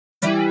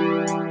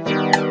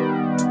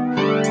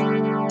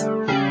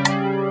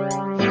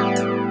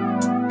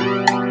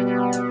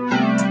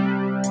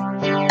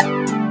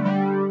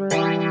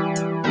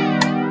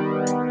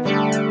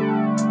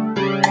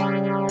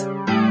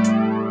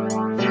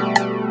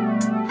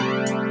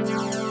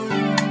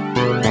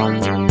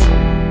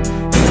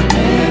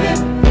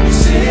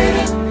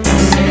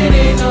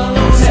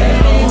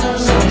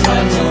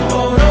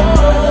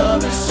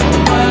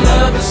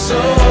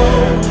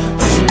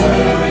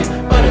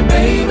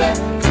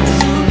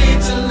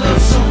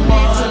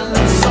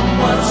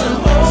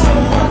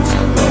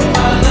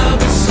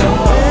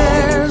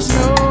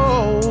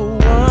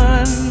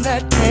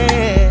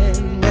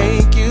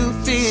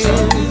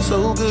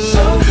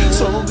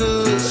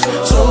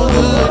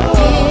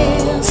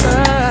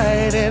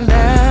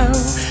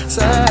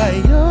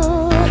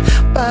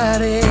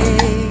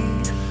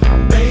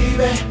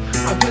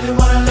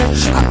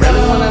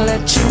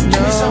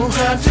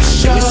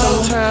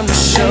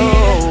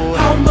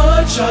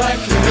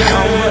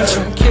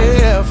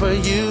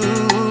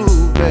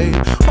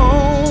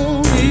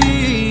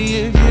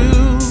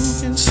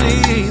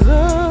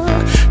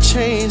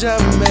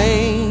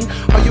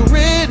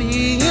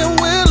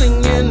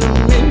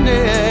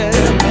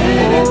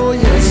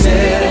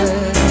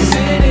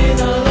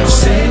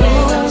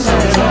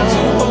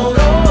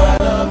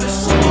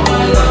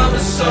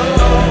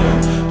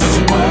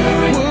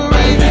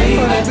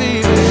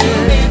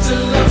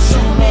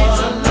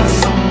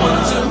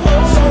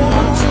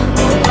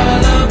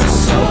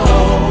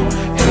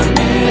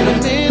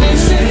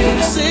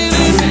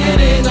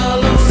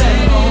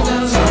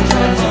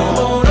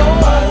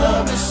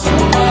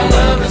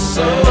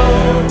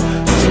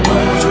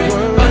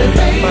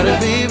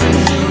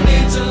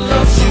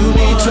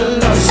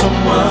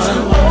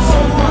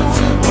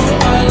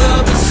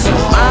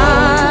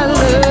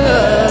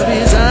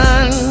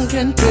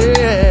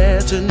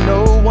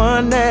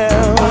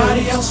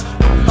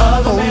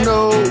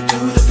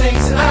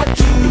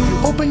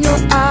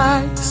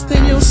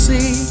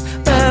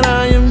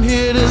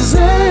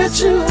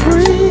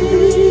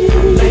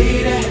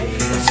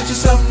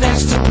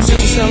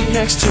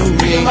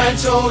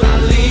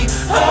totally.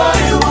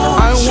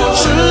 I want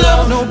your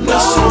love, no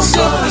push,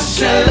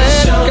 can't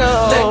let go.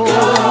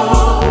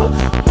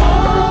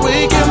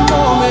 Waking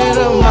moment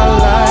of my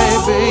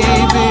life,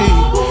 baby.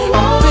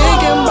 I'm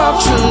thinking about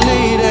you,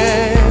 lady.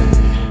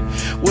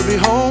 We'll be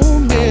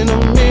home in a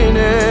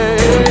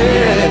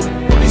minute.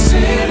 We'll be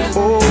sitting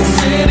alone,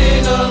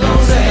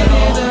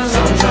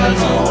 trying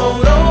to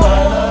hold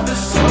on.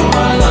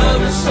 My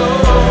love is so.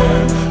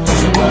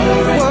 Don't you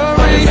worry,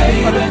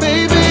 baby.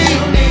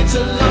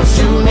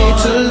 You need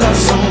to love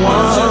someone.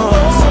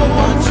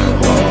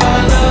 My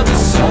love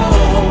is so.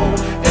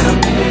 In a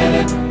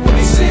minute, we'll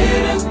be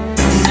sitting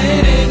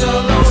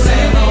alone,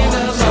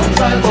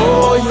 trying to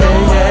hold on.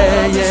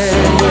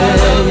 My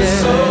love is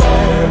so.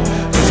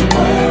 Don't you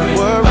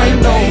worry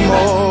no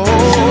more.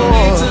 You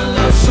need to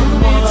love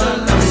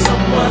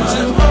someone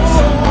to hold.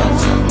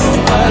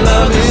 My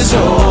love is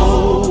so.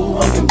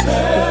 What's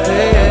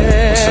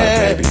up,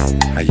 baby?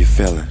 How you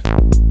feeling?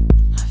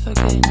 I feel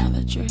good now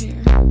that you're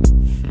here.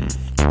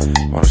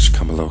 Why don't you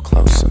come a little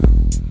closer?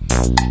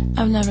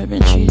 I've never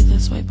been treated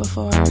this way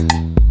before.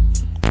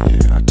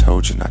 Yeah, I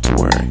told you not to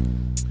worry.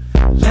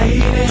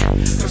 Lady,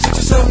 come sit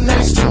yourself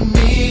next to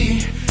me.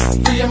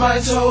 Free your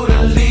mind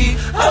totally.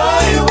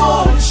 I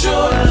want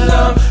your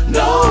love,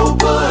 no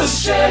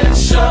push and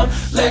shove.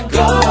 Let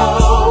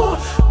go.